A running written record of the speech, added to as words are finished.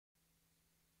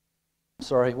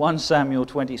1 Samuel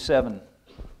 27.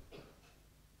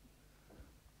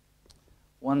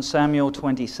 1 Samuel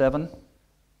 27.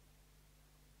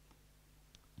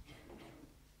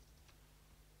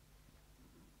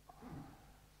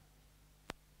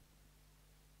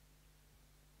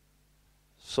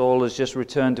 Saul has just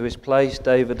returned to his place.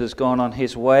 David has gone on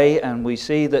his way, and we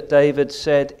see that David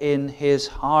said in his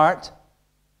heart,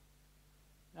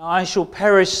 "Now I shall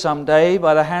perish someday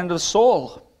by the hand of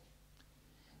Saul.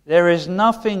 There is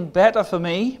nothing better for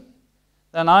me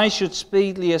than I should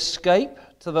speedily escape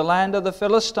to the land of the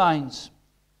Philistines.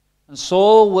 And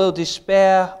Saul will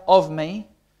despair of me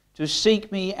to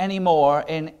seek me any more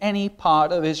in any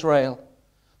part of Israel.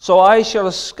 So I shall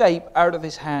escape out of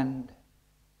his hand."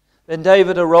 Then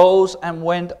David arose and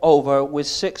went over with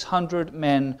 600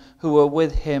 men who were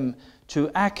with him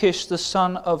to Achish the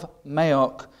son of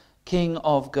Maoch, king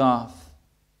of Gath.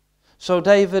 So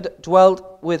David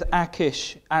dwelt with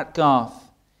Achish at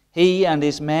Gath, he and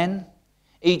his men,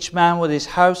 each man with his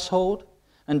household,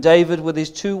 and David with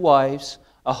his 2 wives,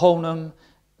 Ahinoam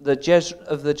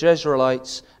of the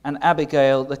Jezreelites, and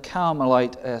Abigail the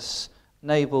Carmelitess,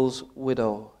 Nabal's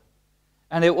widow.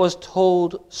 And it was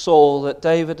told Saul that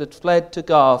David had fled to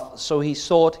Gath, so he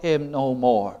sought him no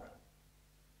more.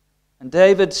 And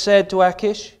David said to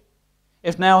Achish,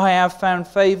 "If now I have found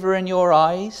favor in your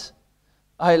eyes,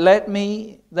 let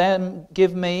me then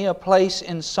give me a place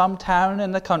in some town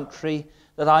in the country,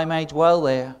 that I may dwell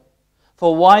there.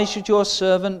 For why should your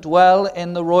servant dwell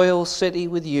in the royal city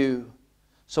with you?"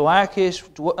 So Achish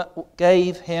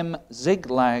gave him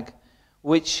Ziklag,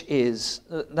 which is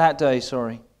that day,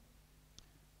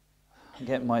 I'm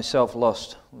getting myself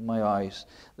lost with my eyes.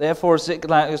 Therefore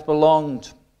Ziklag has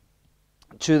belonged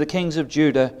to the kings of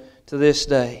Judah to this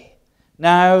day.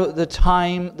 Now the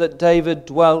time that David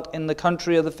dwelt in the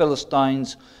country of the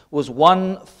Philistines was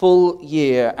 1 full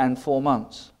year and 4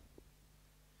 months.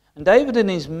 And David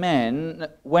and his men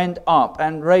went up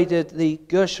and raided the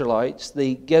Gershonites,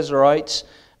 the Gezerites,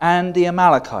 and the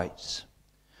Amalekites.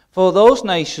 For those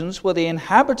nations were the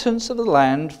inhabitants of the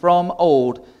land from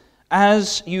old,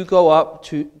 as you go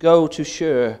to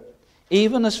Shur,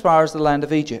 even as far as the land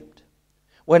of Egypt.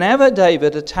 Whenever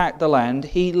David attacked the land,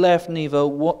 he left neither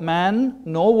man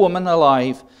nor woman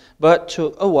alive, but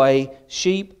took away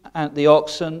sheep and the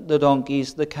oxen, the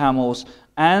donkeys, the camels,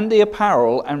 and the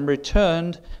apparel, and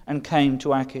returned and came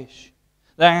to Achish.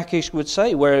 Then Achish would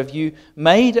say, "Where have you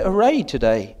made a raid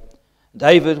today?"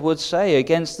 David would say,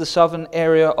 "Against the southern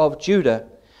area of Judah,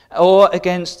 or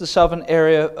against the southern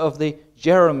area of the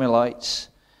Jerahmeelites,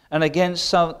 and against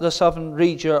the southern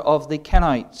region of the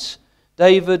Kenites."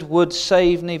 David would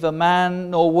save neither man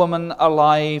nor woman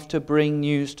alive to bring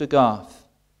news to Gath,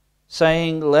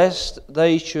 saying, lest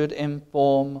they should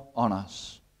inform on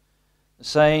us.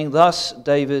 Saying, thus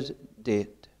David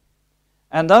did.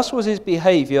 And thus was his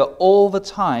behavior all the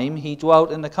time he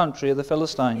dwelt in the country of the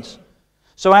Philistines.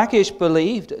 So Achish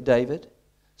believed David,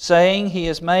 saying, he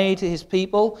has made his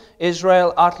people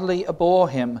Israel utterly abhor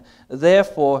him.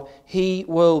 Therefore he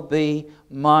will be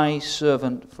my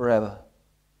servant forever.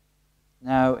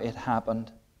 Now it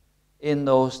happened in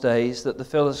those days that the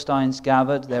Philistines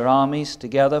gathered their armies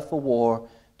together for war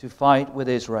to fight with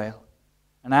Israel.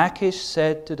 And Achish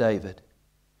said to David,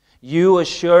 you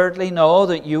assuredly know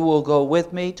that you will go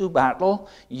with me to battle,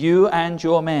 you and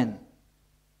your men.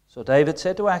 So David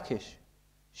said to Achish,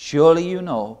 surely you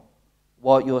know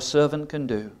what your servant can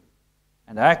do.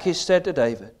 And Achish said to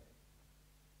David,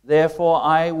 therefore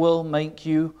I will make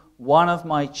you one of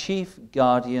my chief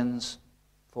guardians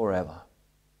forever.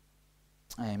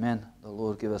 Amen. The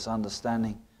Lord give us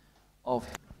understanding of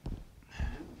him.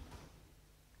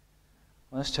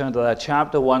 Let's turn to that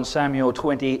chapter, 1 Samuel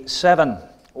 27.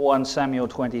 1 Samuel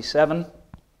 27.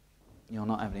 You'll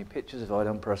not have any pictures if I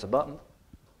don't press a button.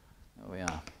 There we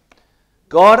are.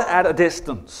 God at a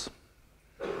distance.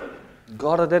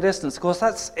 God at a distance. Of course,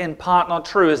 that's in part not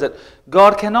true, is it?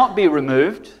 God cannot be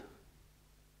removed.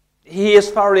 He is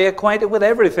thoroughly acquainted with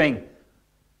everything.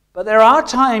 But there are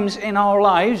times in our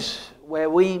lives where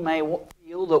we may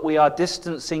feel that we are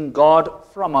distancing God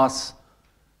from us,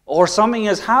 or something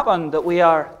has happened that we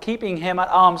are keeping him at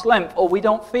arm's length, or we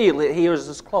don't feel that he is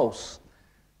as close.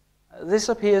 This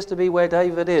appears to be where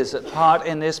David is at part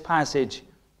in this passage.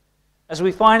 As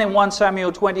we find in 1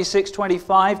 Samuel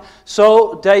 26:25,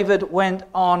 so David went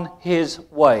on his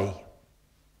way.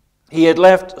 He had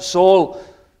left Saul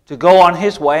to go on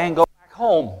his way and go back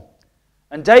home.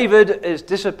 And David is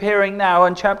disappearing now,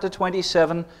 and chapter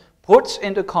 27 puts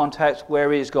into context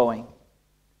where he is going.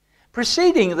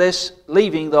 Preceding this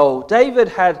leaving, though, David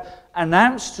had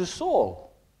announced to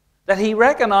Saul That he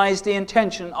recognized the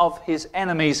intention of his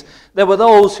enemies. There were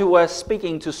those who were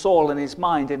speaking to Saul in his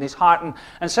mind, in his heart,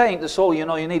 and saying to Saul, you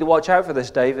need to watch out for this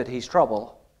David, he's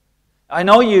trouble. I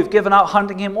know you've given up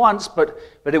hunting him once, but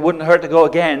it wouldn't hurt to go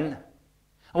again.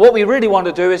 And what we really want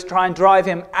to do is try and drive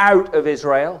him out of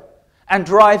Israel and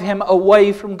drive him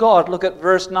away from God. Look at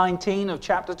verse 19 of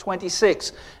chapter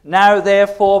 26. Now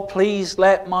therefore please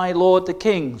let my lord the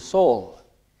king, Saul,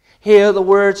 hear the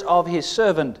words of his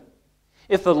servant.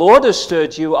 If the Lord has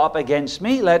stirred you up against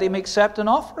me, let him accept an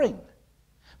offering.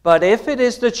 But if it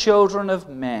is the children of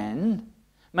men,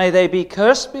 may they be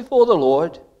cursed before the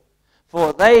Lord,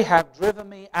 for they have driven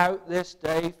me out this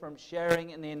day from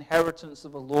sharing in the inheritance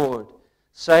of the Lord,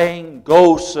 saying,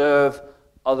 go serve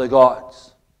other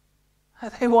gods.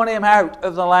 They want him out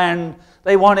of the land.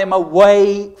 They want him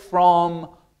away from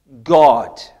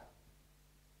God.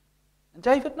 And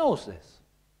David knows this.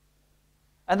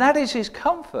 And that is his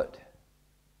comfort.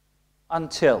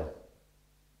 Until.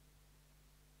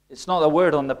 It's not a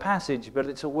word on the passage, but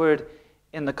it's a word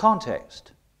in the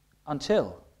context.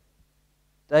 Until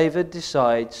David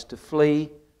decides to flee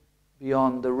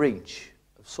beyond the reach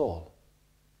of Saul.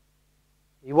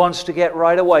 He wants to get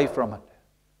right away from it.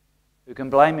 Who can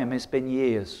blame him? It's been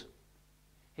years.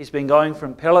 He's been going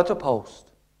from pillar to post.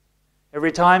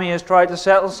 Every time he has tried to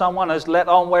settle, someone has let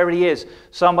on where he is.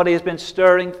 Somebody has been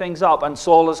stirring things up, and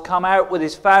Saul has come out with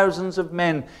his thousands of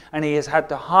men, and he has had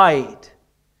to hide.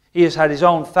 He has had his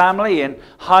own family in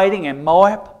hiding in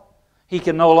Moab. He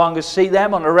can no longer see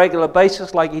them on a regular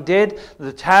basis like he did.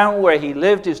 The town where he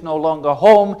lived is no longer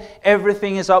home.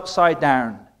 Everything is upside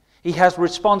down. He has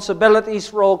responsibilities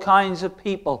for all kinds of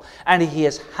people, and he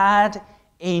has had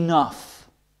enough.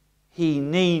 He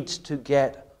needs to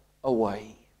get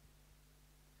away.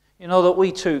 You know that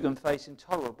we too can face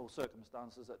intolerable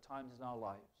circumstances at times in our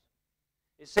lives.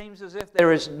 It seems as if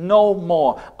there is no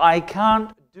more. I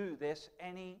can't do this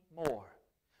anymore.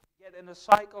 We get in a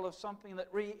cycle of something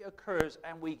that reoccurs,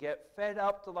 and we get fed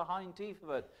up to the hind teeth of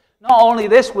it. Not only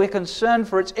this, we're concerned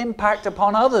for its impact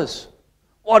upon others.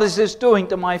 What is this doing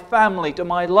to my family, to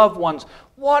my loved ones?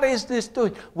 What is this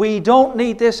doing? We don't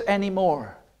need this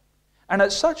anymore. And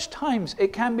at such times,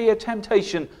 it can be a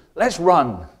temptation. Let's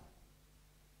run.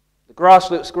 The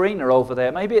grass looks greener over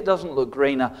there. Maybe it doesn't look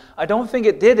greener. I don't think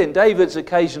it did in David's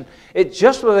occasion. It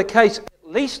just was a case,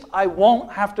 at least I won't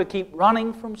have to keep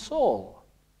running from Saul.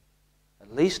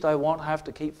 At least I won't have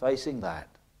to keep facing that.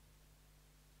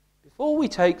 Before we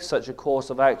take such a course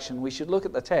of action, we should look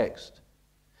at the text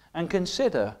and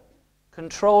consider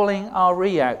controlling our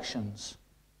reactions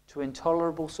to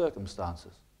intolerable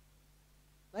circumstances.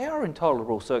 They are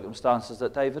intolerable circumstances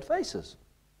that David faces.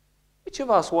 Which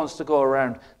of us wants to go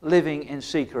around living in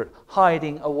secret,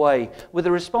 hiding away, with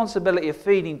the responsibility of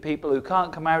feeding people who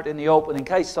can't come out in the open in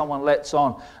case someone lets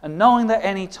on, and knowing that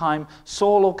any time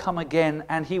Saul will come again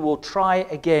and he will try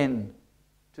again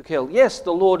to kill? Yes,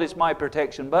 the Lord is my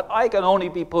protection, but I can only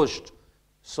be pushed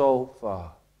so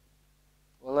far.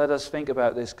 Well, let us think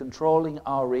about this, controlling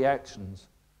our reactions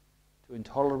to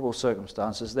intolerable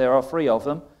circumstances. There are 3 of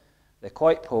them. They're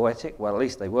quite poetic. Well, at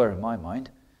least they were in my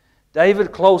mind.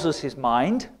 David closes his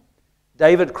mind.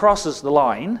 David crosses the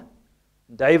line.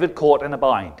 David caught in a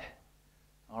bind.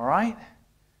 All right?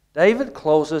 David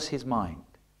closes his mind.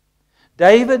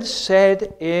 David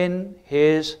said in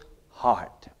his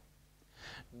heart.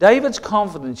 David's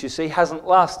confidence, you see, hasn't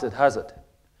lasted, has it?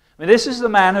 I mean, this is the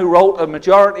man who wrote a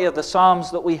majority of the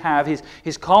Psalms that we have.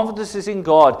 His confidence is in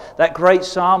God. That great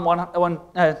Psalm,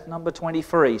 number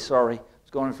 23, sorry. I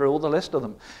was going through all the list of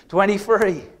them.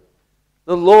 23.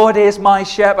 The Lord is my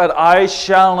shepherd, I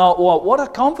shall not want. What a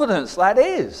confidence that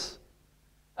is.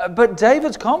 But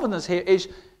David's confidence here is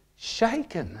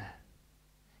shaken.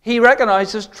 He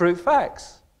recognizes true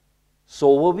facts.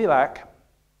 Saul will be back.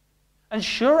 And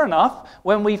sure enough,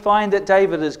 when we find that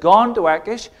David has gone to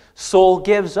Achish, Saul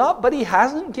gives up, but he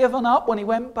hasn't given up when he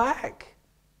went back,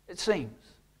 it seems.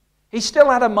 He still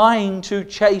had a mind to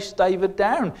chase David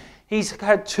down. He's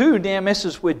had 2 near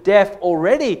misses with death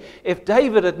already. If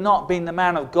David had not been the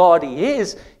man of God he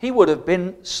is, he would have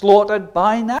been slaughtered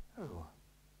by now.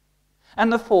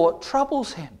 And the thought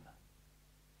troubles him.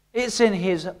 It's in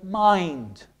his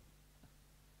mind.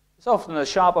 It's often a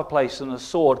sharper place than a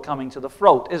sword coming to the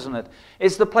throat, isn't it?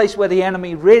 It's the place where the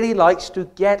enemy really likes to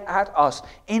get at us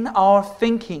in our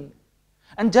thinking.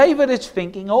 And David is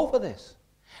thinking over this.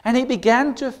 And he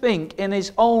began to think in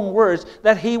his own words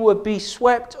that he would be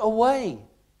swept away.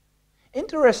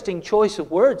 Interesting choice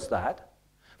of words that.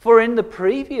 For in the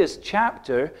previous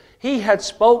chapter, he had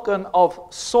spoken of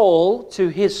Saul to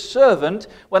his servant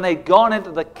when they'd gone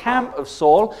into the camp of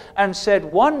Saul and said,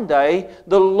 one day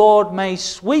the Lord may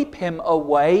sweep him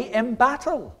away in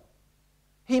battle.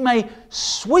 He may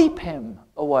sweep him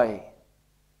away.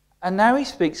 And now he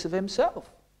speaks of himself.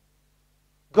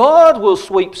 God will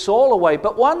sweep Saul away,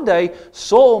 but one day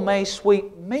Saul may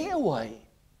sweep me away.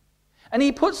 And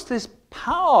he puts this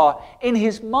power in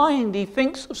his mind. He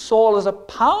thinks of Saul as a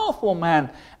powerful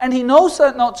man, and he knows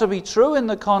that not to be true in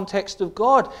the context of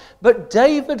God. But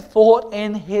David thought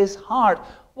in his heart.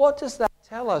 What does that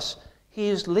tell us? He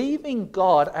is leaving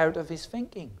God out of his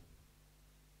thinking.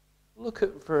 Look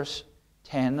at verse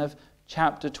 10 of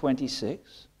chapter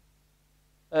 26.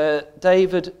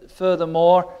 David,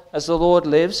 furthermore, as the Lord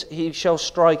lives, he shall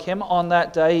strike him. On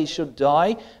that day he shall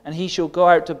die, and he shall go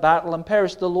out to battle and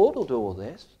perish. The Lord will do all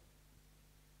this.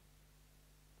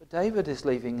 But David is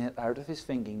leaving it out of his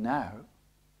thinking now.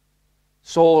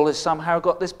 Saul has somehow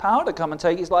got this power to come and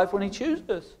take his life when he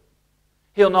chooses.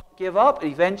 He'll not give up.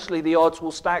 Eventually the odds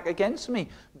will stack against me.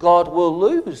 God will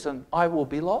lose and I will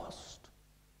be lost.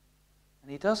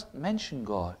 And he doesn't mention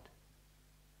God.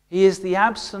 He is the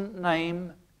absent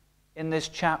name in this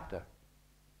chapter.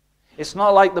 It's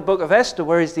not like the book of Esther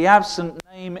where he's the absent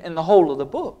name in the whole of the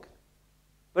book.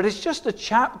 But it's just a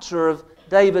chapter of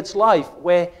David's life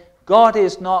where God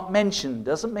is not mentioned.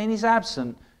 Doesn't mean he's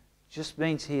absent. Just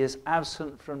means he is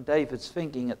absent from David's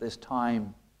thinking at this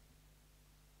time.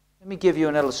 Let me give you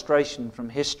an illustration from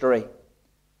history.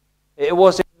 It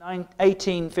was in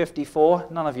 1854.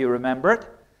 None of you remember it.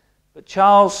 But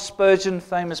Charles Spurgeon,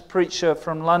 famous preacher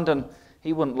from London,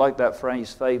 he wouldn't like that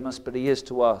phrase, famous, but he is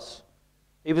to us.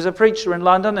 He was a preacher in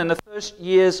London. In the first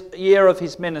year of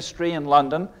his ministry in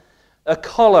London, a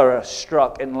cholera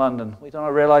struck in London. We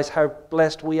don't realize how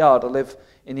blessed we are to live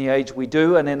in the age we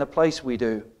do and in the place we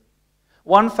do.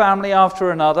 One family after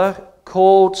another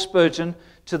called Spurgeon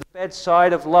to the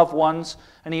bedside of loved ones,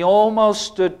 and he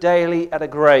almost stood daily at a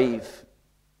grave.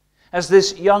 As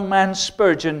this young man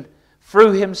Spurgeon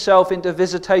threw himself into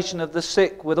visitation of the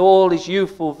sick with all his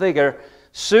youthful vigor,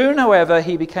 soon, however,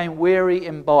 he became weary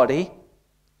in body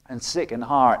and sick in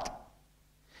heart.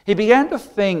 He began to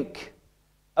think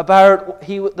about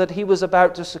that he was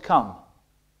about to succumb.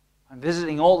 I'm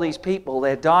visiting all these people,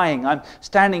 they're dying. I'm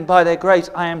standing by their graves.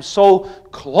 I am so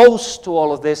close to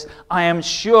all of this. I am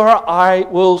sure I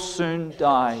will soon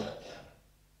die.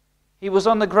 He was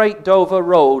on the Great Dover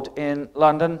Road in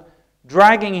London,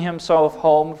 dragging himself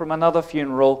home from another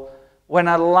funeral, when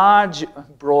a large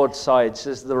broadside,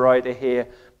 says the writer here,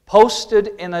 posted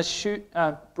in a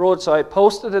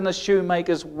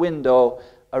shoemaker's window,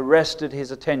 arrested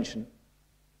his attention.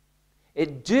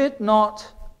 It did not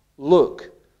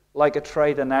look like a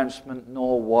trade announcement,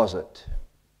 nor was it.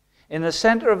 In the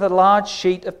center of a large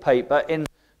sheet of paper, in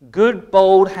good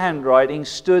bold handwriting,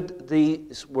 stood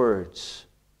these words: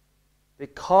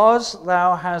 "Because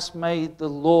thou hast made the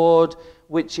Lord,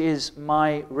 which is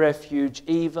my refuge,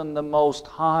 even the Most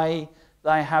High,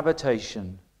 thy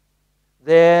habitation,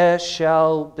 there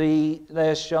shall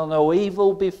no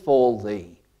evil befall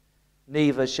thee,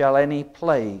 neither shall any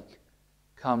plague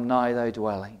come nigh thy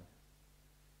dwelling."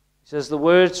 He says the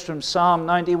words from Psalm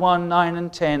 91, 9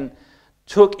 and 10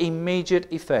 took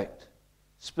immediate effect.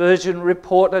 Spurgeon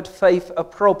reported faith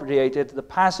appropriated the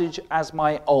passage as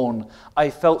my own. I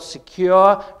felt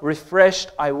secure, refreshed.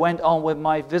 I went on with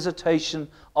my visitation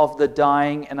of the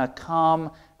dying in a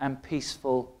calm and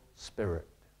peaceful spirit.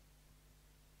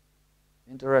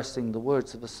 Interesting, the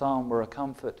words of the psalm were a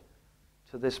comfort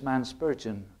to this man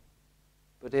Spurgeon.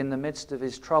 But in the midst of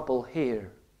his trouble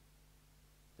here,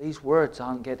 these words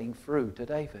aren't getting through to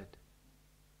David.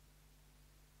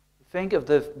 Think of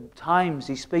the times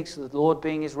he speaks of the Lord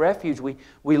being his refuge.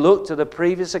 We looked at a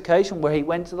previous occasion where he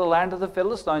went to the land of the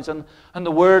Philistines, and the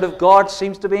word of God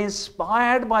seems to be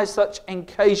inspired by such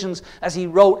occasions as he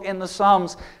wrote in the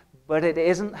Psalms. But it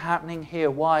isn't happening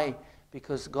here. Why?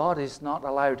 Because God is not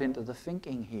allowed into the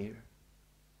thinking here.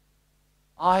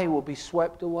 I will be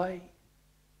swept away.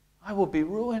 I will be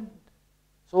ruined.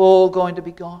 It's all going to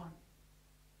be gone.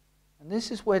 And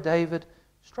this is where David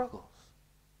struggles.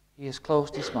 He has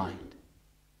closed his mind.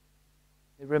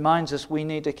 It reminds us we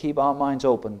need to keep our minds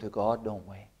open to God, don't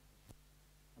we?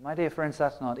 And my dear friends,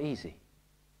 that's not easy.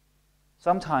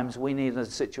 Sometimes we need a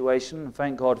situation, and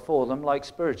thank God for them, like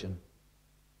Spurgeon,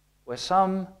 where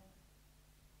some,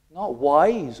 not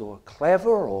wise or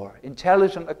clever or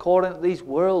intelligent according to these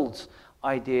world's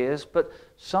ideas, but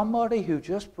somebody who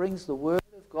just brings the Word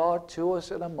of God to us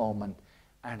in a moment,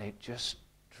 and it just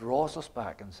draws us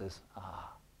back and says,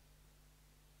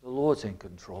 the Lord's in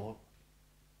control.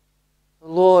 The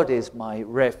Lord is my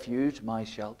refuge, my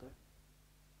shelter.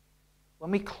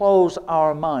 When we close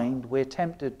our mind, we're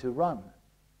tempted to run.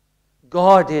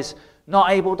 God is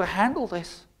not able to handle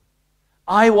this.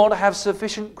 I want to have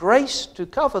sufficient grace to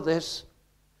cover this.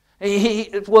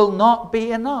 It will not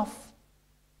be enough.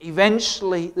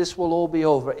 Eventually, this will all be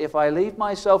over. If I leave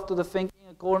myself to the thinking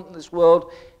according to this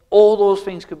world, all those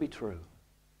things could be true.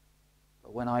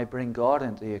 But when I bring God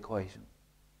into the equation,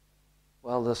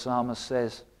 well, the psalmist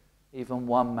says, even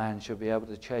one man should be able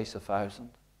to chase 1,000.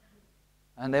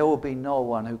 And there will be no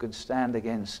one who can stand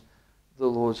against the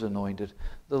Lord's anointed.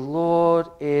 The Lord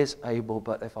is able,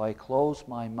 but if I close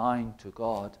my mind to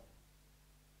God,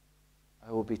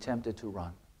 I will be tempted to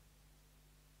run.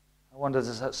 I wonder,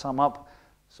 does that sum up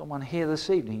someone here this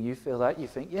evening? You feel that? You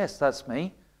think, yes, that's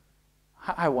me.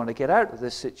 I want to get out of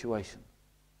this situation.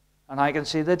 And I can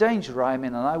see the danger I'm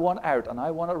in, and I want out, and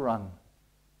I want to run.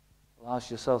 Well,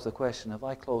 ask yourself the question, have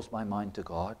I closed my mind to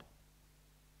God?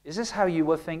 Is this how you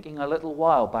were thinking a little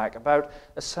while back about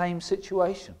the same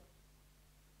situation?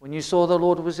 When you saw the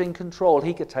Lord was in control,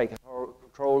 He could take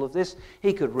control of this.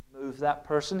 He could remove that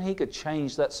person. He could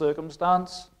change that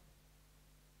circumstance.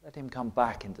 Let Him come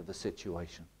back into the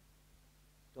situation.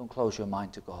 Don't close your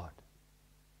mind to God.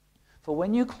 For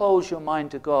when you close your mind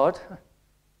to God,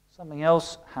 something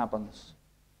else happens.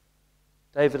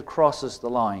 David crosses the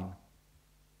line.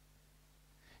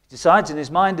 He decides in his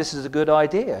mind this is a good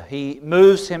idea. He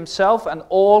moves himself and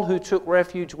all who took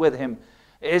refuge with him.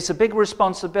 It's a big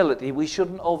responsibility. We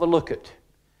shouldn't overlook it.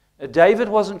 David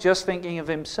wasn't just thinking of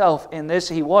himself in this.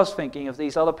 He was thinking of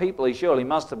these other people. He surely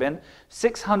must have been.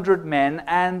 600 men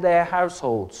and their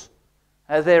households.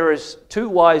 There is 2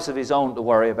 wives of his own to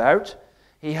worry about.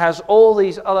 He has all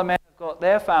these other men who've got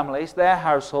their families, their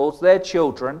households, their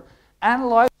children, and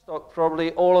livestock,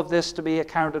 probably all of this to be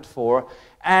accounted for.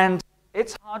 And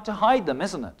it's hard to hide them,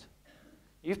 isn't it?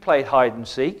 You've played hide and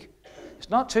seek. It's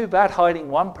not too bad hiding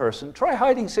one person. Try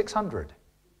hiding 600.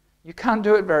 You can't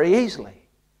do it very easily.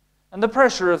 And the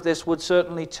pressure of this would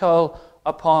certainly toll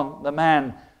upon the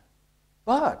man.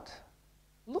 But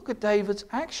look at David's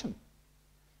action.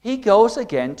 He goes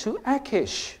again to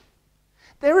Achish.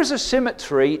 There is a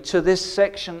symmetry to this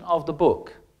section of the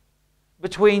book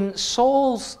between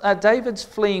David's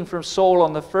fleeing from Saul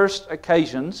on the first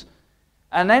occasions,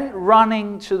 and then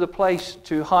running to the place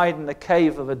to hide in the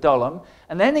cave of Adullam,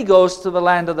 and then he goes to the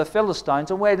land of the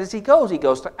Philistines. And where does he go? He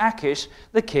goes to Achish,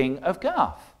 the king of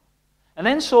Gath. And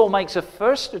then Saul makes a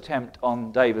first attempt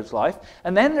on David's life,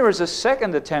 and then there is a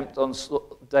second attempt on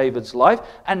David's life,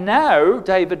 and now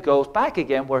David goes back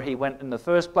again where he went in the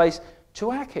first place,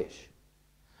 to Achish.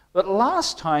 But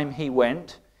last time he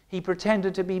went, he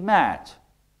pretended to be mad.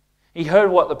 He heard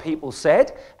what the people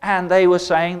said, and they were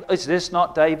saying, is this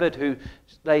not David who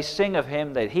they sing of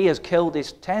him that he has killed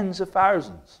his tens of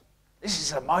thousands? This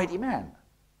is a mighty man.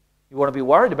 You want to be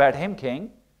worried about him,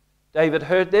 king. David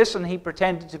heard this and he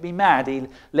pretended to be mad. He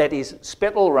let his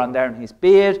spittle run down his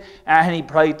beard and he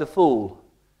played the fool.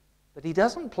 But he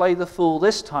doesn't play the fool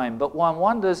this time, but one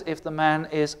wonders if the man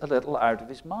is a little out of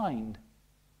his mind.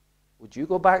 Would you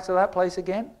go back to that place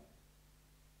again?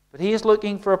 But he is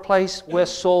looking for a place where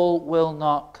Saul will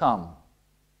not come.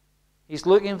 He's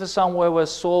looking for somewhere where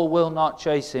Saul will not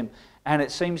chase him, and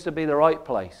it seems to be the right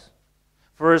place.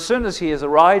 For as soon as he has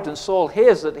arrived and Saul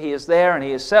hears that he is there and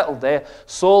he is settled there,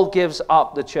 Saul gives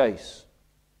up the chase.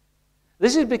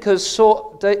 This is because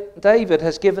David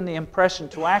has given the impression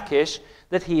to Achish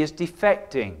that he is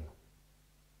defecting.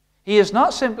 He is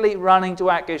not simply running to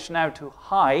Achish now to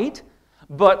hide,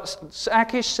 but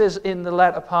Achish says in the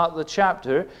latter part of the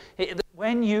chapter,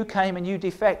 when you came and you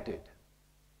defected,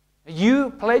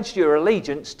 you pledged your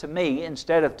allegiance to me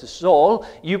instead of to Saul.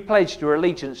 You pledged your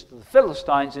allegiance to the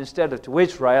Philistines instead of to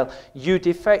Israel. You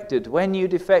defected when you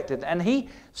defected. And he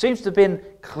seems to have been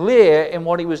clear in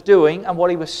what he was doing and what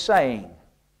he was saying.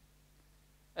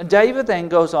 And David then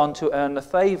goes on to earn the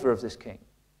favor of this king.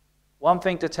 One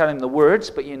thing to tell him the words,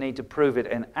 but you need to prove it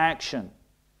in action.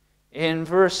 In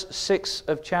verse 6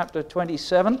 of chapter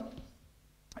 27,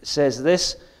 it says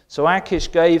this, so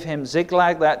Achish gave him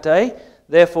Ziklag that day.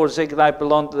 Therefore Ziklag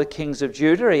belonged to the kings of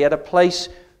Judah. He had a place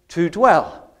to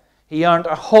dwell. He earned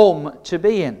a home to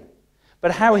be in.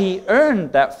 But how he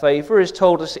earned that favor is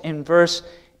told us in verse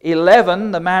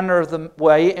 11, the manner of the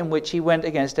way in which he went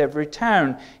against every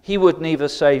town. He would neither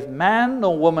save man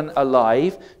nor woman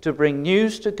alive to bring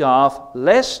news to Gath,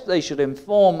 lest they should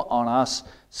inform on us,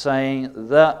 saying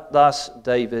that thus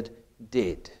David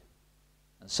did.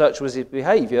 And such was his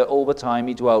behavior all the time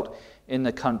he dwelt in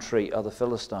the country of the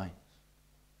Philistines.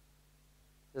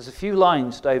 There's a few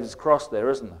lines David's crossed there,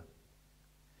 isn't there?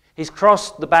 He's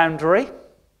crossed the boundary,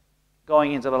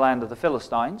 going into the land of the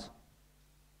Philistines.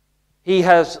 He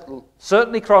has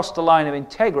certainly crossed the line of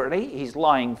integrity. He's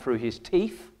lying through his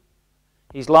teeth.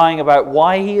 He's lying about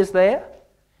why he is there.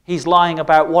 He's lying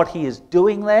about what he is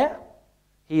doing there.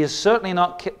 He is certainly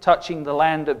not touching the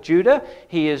land of Judah.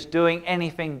 He is doing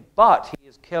anything but. He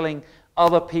is killing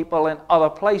other people in other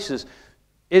places,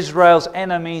 Israel's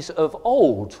enemies of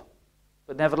old.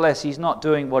 But nevertheless, he's not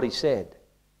doing what he said.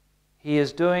 He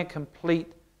is doing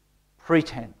complete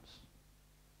pretense.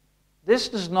 This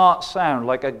does not sound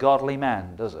like a godly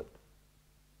man, does it?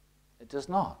 It does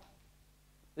not.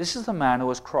 This is the man who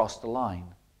has crossed the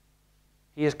line.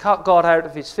 He has cut God out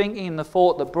of his thinking and the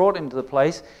thought that brought him to the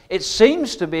place. It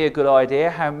seems to be a good idea.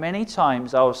 How many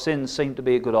times our sins seem to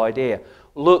be a good idea?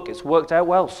 Look, it's worked out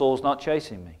well. Saul's not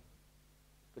chasing me.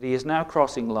 But he is now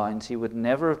crossing lines he would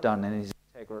never have done in his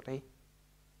integrity.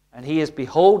 And he is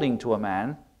beholding to a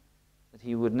man that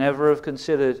he would never have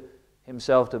considered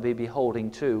himself to be beholding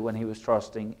to when he was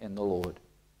trusting in the Lord.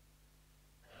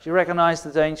 Do you recognize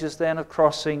the dangers then of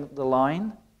crossing the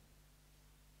line?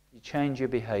 You change your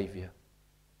behavior.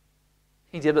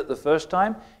 He did it the first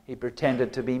time. He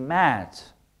pretended to be mad.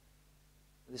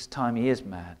 This time he is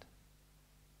mad.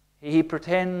 He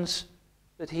pretends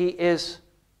that he is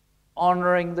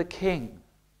honoring the king.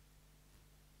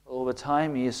 Over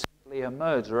time he is simply a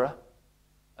murderer,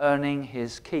 earning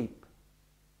his keep.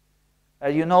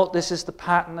 You note this is the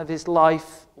pattern of his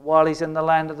life while he's in the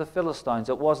land of the Philistines.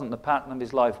 It wasn't the pattern of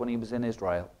his life when he was in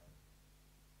Israel.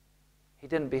 He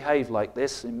didn't behave like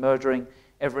this in murdering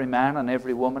every man and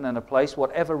every woman in a place,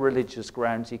 whatever religious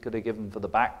grounds he could have given for the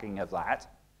backing of that.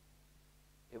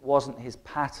 It wasn't his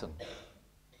pattern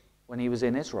when he was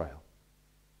in Israel.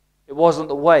 It wasn't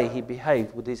the way he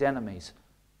behaved with his enemies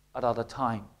at other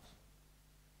times.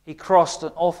 He crossed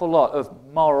an awful lot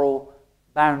of moral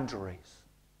boundaries.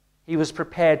 He was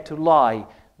prepared to lie,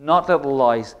 not little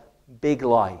lies, big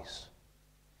lies.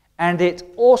 And it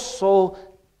also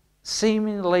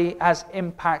seemingly has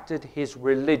impacted his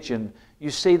religion. You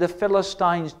see, the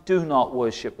Philistines do not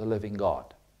worship the living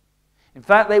God. In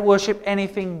fact, they worship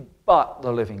anything but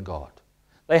the living God.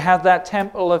 They have that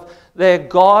temple of their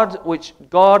God, which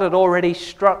God had already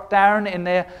struck down in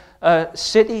their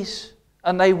cities,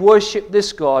 and they worship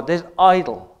this God, this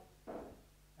idol.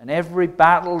 And every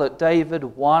battle that David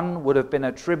won would have been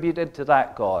attributed to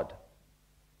that God.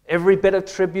 Every bit of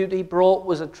tribute he brought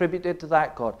was attributed to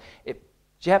that God. It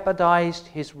jeopardized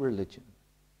his religion.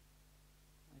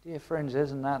 My dear friends,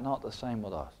 isn't that not the same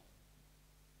with us?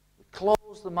 We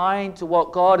close the mind to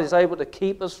what God is able to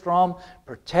keep us from,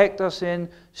 protect us in,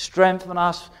 strengthen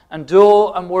us, and do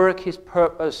and work his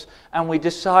purpose, and we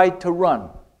decide to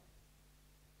run.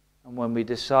 And when we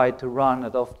decide to run,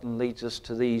 it often leads us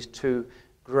to these two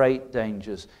great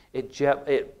dangers.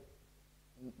 It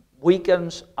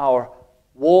weakens our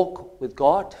walk with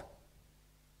God,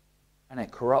 and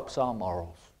it corrupts our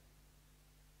morals.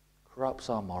 Corrupts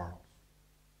our morals.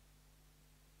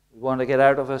 We want to get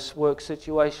out of a work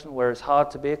situation where it's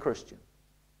hard to be a Christian.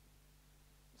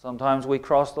 Sometimes we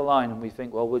cross the line and we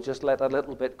think, well, we'll just let a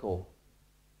little bit go.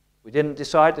 We didn't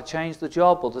decide to change the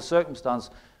job or the circumstance.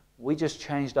 We just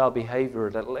changed our behavior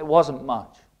a little. It wasn't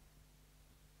much.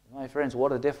 My friends,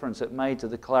 what a difference it made to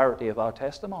the clarity of our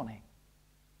testimony.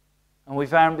 And we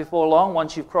found before long,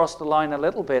 once you've crossed the line a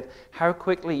little bit, how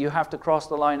quickly you have to cross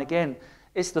the line again.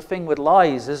 It's the thing with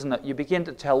lies, isn't it? You begin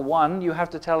to tell one, you have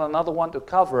to tell another one to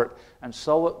cover it, and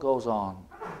so it goes on.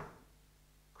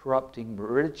 Corrupting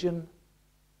religion,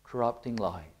 corrupting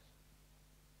lies.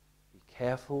 Be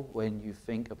careful when you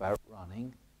think about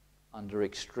running under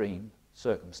extreme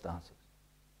circumstances.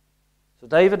 So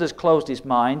David has closed his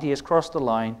mind, he has crossed the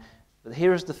line, but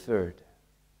here is the third.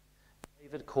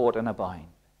 David caught in a bind.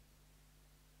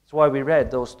 That's why we read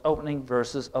those opening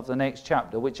verses of the next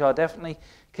chapter, which are definitely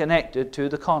connected to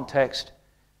the context.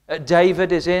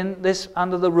 David is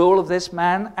under the rule of this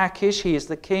man, Achish. He is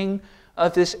the king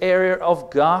of this area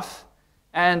of Gath,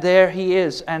 and there he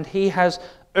is, and he has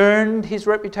earned his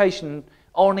reputation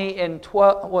only in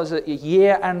a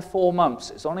year and 4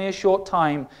 months. It's only a short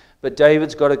time, but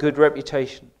David's got a good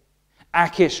reputation.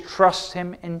 Achish trusts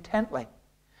him intently.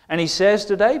 And he says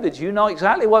to David, you know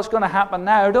exactly what's going to happen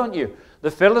now, don't you?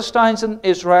 The Philistines and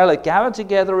Israel are gathered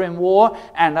together in war,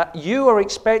 and you are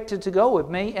expected to go with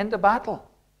me into battle.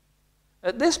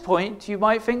 At this point, you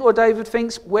might think, or David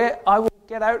thinks, I will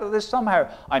get out of this somehow.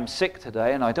 I'm sick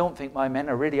today, and I don't think my men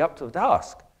are really up to the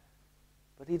task.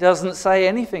 But he doesn't say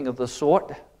anything of the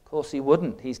sort. Of course he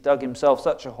wouldn't. He's dug himself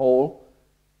such a hole.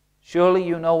 Surely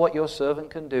you know what your servant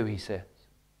can do, he says.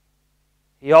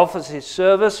 He offers his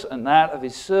service and that of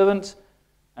his servants,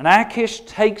 And Achish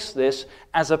takes this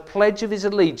as a pledge of his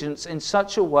allegiance in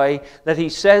such a way that he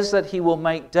says that he will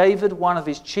make David one of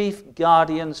his chief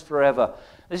guardians forever.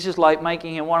 This is like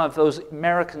making him one of those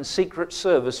American Secret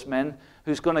Service men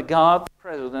who's going to guard the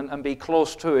president and be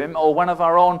close to him, or one of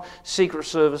our own Secret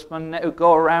Servicemen who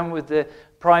go around with the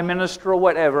Prime Minister or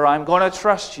whatever. I'm going to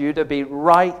trust you to be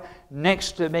right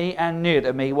next to me and near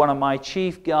to me, one of my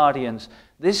chief guardians.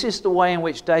 This is the way in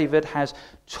which David has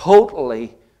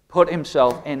totally put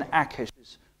himself in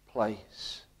Achish's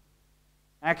place.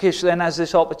 Achish then has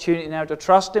this opportunity now to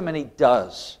trust him, and he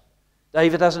does.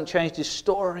 David hasn't changed his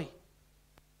story.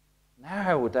 Now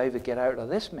how will David get out of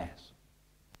this mess?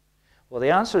 Well, the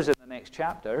answer is in the next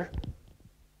chapter,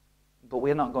 but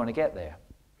we're not going to get there.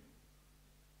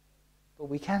 But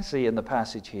we can see in the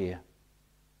passage here,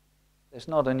 there's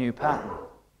not a new pattern.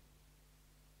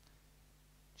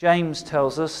 James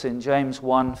tells us in James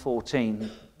 1:14,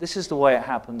 this is the way it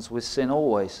happens with sin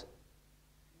always.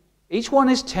 Each one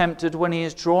is tempted when he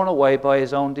is drawn away by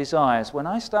his own desires. When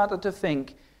I started to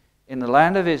think in the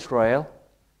land of Israel,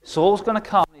 Saul's going to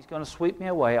come and he's going to sweep me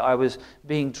away, I was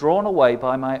being drawn away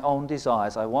by my own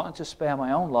desires. I wanted to spare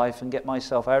my own life and get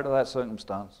myself out of that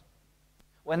circumstance.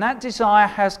 When that desire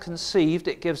has conceived,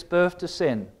 it gives birth to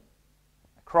sin.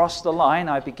 Across the line,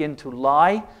 I begin to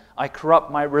lie, I corrupt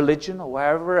my religion, or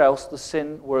wherever else the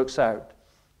sin works out.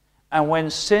 And when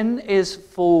sin is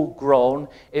full grown,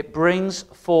 it brings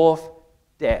forth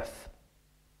death.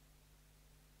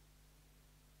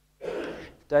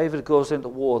 David goes into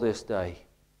war this day.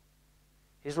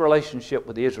 His relationship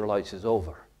with the Israelites is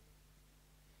over.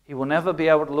 He will never be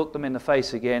able to look them in the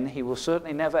face again. He will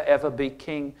certainly never ever be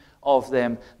king of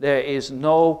them. There is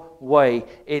no way.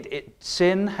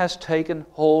 Sin has taken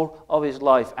hold of his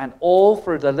life, and all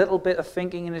through the little bit of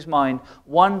thinking in his mind,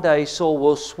 one day Saul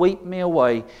will sweep me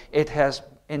away. It has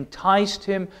enticed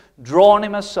him, drawn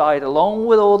him aside along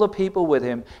with all the people with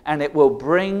him, and it will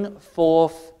bring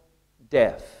forth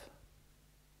death.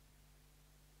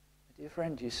 Dear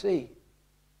friend, you see,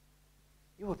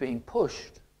 you were being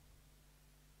pushed.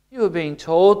 You were being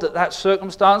told that that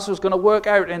circumstance was going to work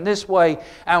out in this way,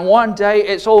 and one day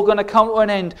it's all going to come to an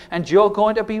end, and you're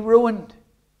going to be ruined.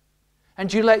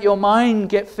 And you let your mind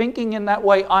get thinking in that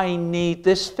way. I need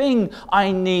this thing.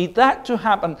 I need that to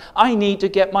happen. I need to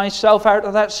get myself out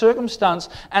of that circumstance.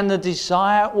 And the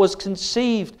desire was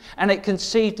conceived, and it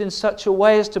conceived in such a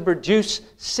way as to produce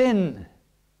sin.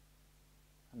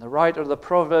 And the writer of the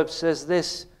Proverbs says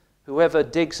this, whoever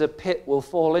digs a pit will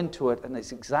fall into it. And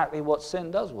it's exactly what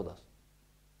sin does with us.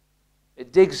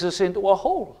 It digs us into a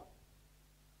hole.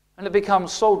 And it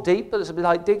becomes so deep that it's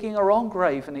like digging our own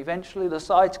grave, and eventually the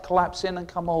sides collapse in and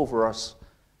come over us.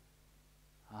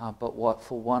 But what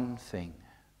for one thing?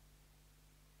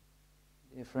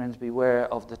 Dear friends, beware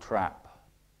of the trap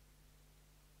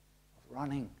of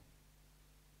running.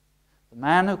 The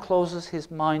man who closes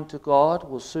his mind to God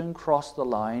will soon cross the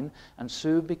line and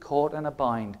soon be caught in a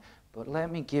bind. But let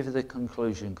me give you the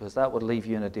conclusion, because that would leave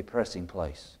you in a depressing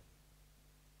place.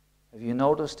 Have you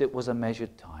noticed it was a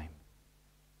measured time?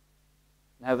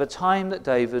 Now, the time that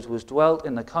David was dwelt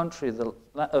in the country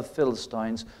of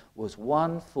Philistines was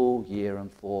 1 full year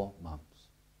and 4 months.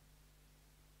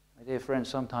 My dear friends,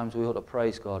 sometimes we ought to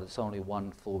praise God it's only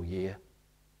 1 full year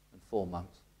and 4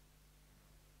 months.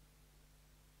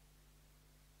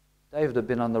 David had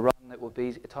been on the run. It would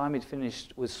be, the time he'd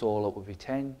finished with Saul, it would be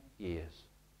 10 years.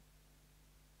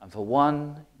 And for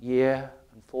 1 year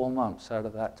and 4 months out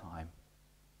of that time,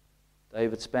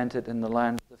 David spent it in the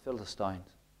land of the Philistines.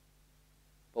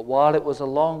 But while it was a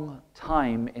long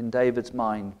time in David's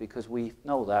mind, because we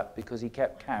know that, because he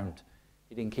kept count.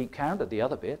 He didn't keep count of the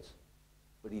other bits,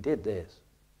 but he did this.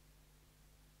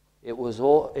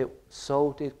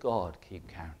 So did God keep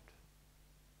count.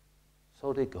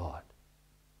 So did God.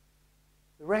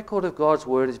 The record of God's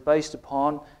word is based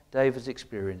upon David's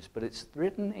experience, but it's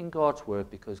written in God's word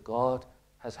because God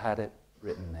has had it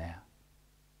written there.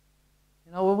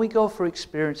 You know, when we go through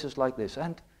experiences like this,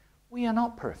 and we are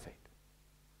not perfect,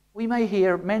 we may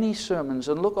hear many sermons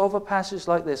and look over passages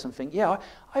like this and think, yeah,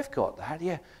 I've got that,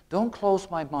 yeah. Don't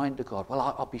close my mind to God. Well,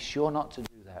 I'll be sure not to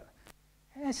do that.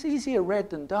 And it's easier read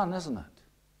than done, isn't it?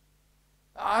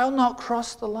 I'll not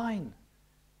cross the line.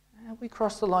 We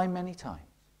cross the line many times.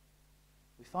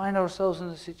 We find ourselves in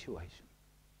a situation.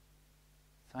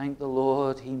 Thank the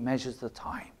Lord, He measures the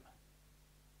time.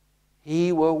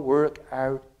 He will work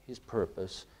out His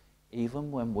purpose even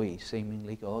when we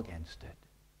seemingly go against it.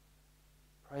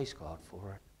 Praise God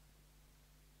for it.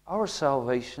 Our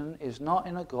salvation is not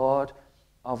in a God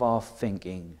of our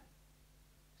thinking.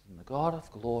 It's in the God of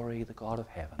glory, the God of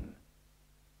heaven.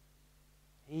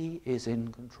 He is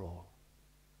in control.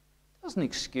 Doesn't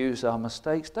excuse our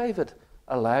mistakes. David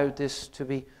allowed this to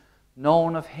be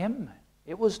known of him.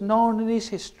 It was known in his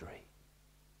history.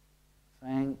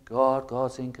 Thank God,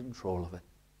 God's in control of it.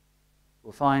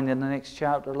 We'll find in the next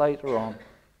chapter later on,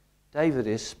 David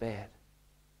is spared.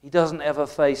 He doesn't ever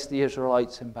face the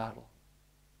Israelites in battle.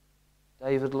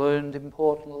 David learned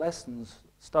important lessons,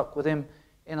 stuck with him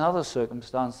in other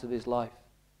circumstances of his life.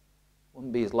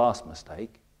 Wouldn't be his last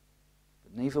mistake,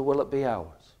 but neither will it be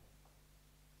ours.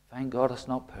 Thank God it's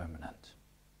not permanent.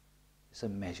 It's a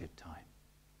measured time.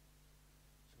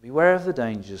 So beware of the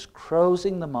dangers,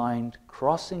 closing the mind,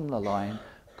 crossing the line,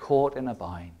 caught in a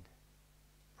bind.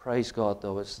 Praise God,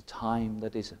 though, it's a time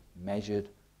that is measured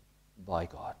by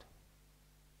God.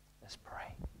 Let's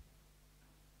pray.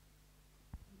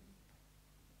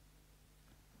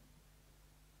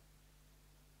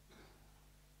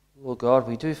 Lord God,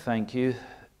 we do thank you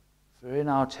for in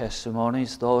our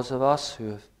testimonies, those of us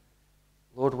who have,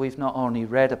 Lord, we've not only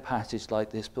read a passage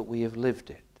like this, but we have lived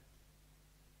it.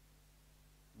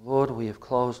 Lord, we have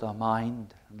closed our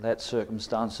mind and let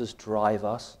circumstances drive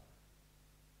us.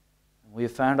 And we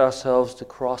have found ourselves to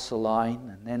cross a line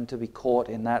and then to be caught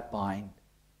in that bind.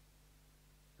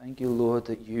 Thank you, Lord,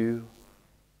 that you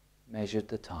measured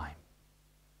the time.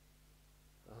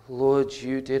 Lord,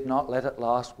 you did not let it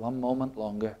last one moment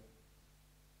longer.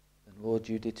 And Lord,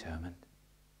 you determined.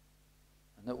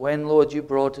 And that when, Lord, you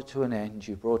brought it to an end,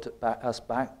 you brought us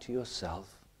back to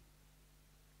yourself.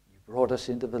 You brought us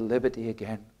into the liberty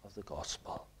again of the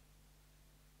gospel.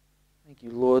 Thank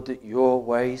you, Lord, that your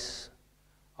ways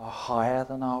are higher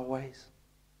than our ways.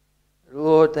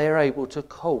 Lord, they are able to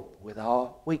cope with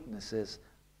our weaknesses,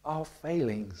 our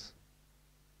failings,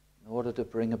 in order to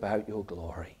bring about your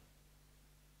glory.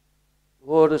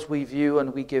 Lord, as we view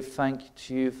and we give thank you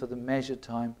to you for the measured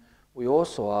time, we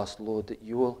also ask, Lord, that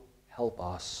you will help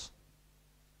us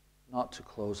not to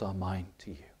close our mind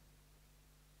to you.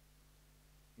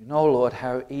 You know, Lord,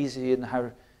 how easy and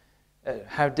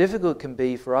how difficult it can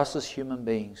be for us as human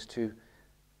beings to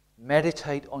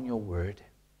meditate on your word,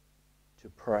 to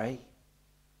pray,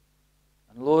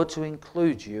 and Lord, to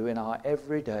include you in our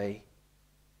everyday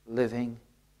living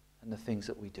and the things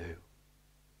that we do.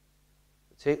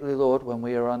 Particularly, Lord, when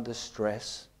we are under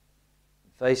stress,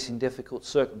 facing difficult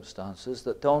circumstances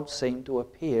that don't seem to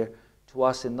appear to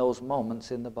us in those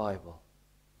moments in the Bible.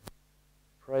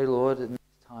 Pray, Lord, in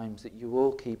these times that you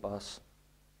will keep us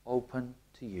open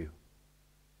to you.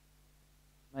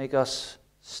 Make us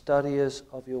studiers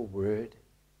of your word.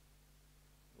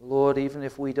 Lord, even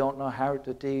if we don't know how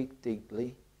to dig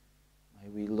deeply, may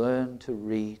we learn to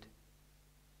read,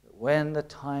 that when the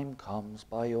time comes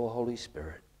by your Holy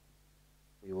Spirit,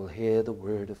 we will hear the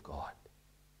word of God.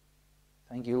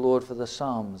 Thank you, Lord, for the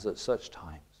Psalms at such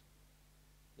times.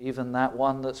 Even that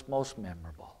one that's most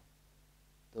memorable.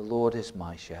 The Lord is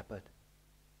my shepherd.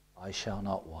 I shall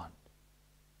not want.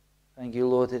 Thank you,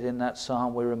 Lord, that in that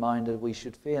psalm we're reminded we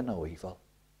should fear no evil.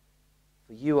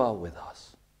 For you are with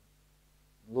us.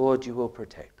 Lord, you will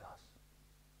protect us.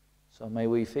 So may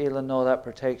we feel and know that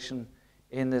protection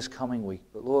in this coming week.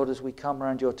 But Lord, as we come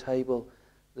around your table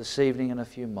this evening in a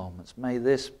few moments, may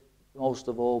this most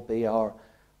of all be our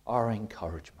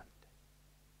encouragement.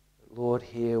 Lord,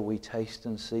 here we taste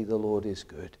and see the Lord is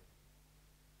good,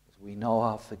 as we know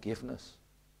our forgiveness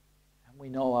and we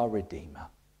know our Redeemer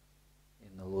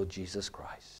in the Lord Jesus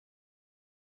Christ.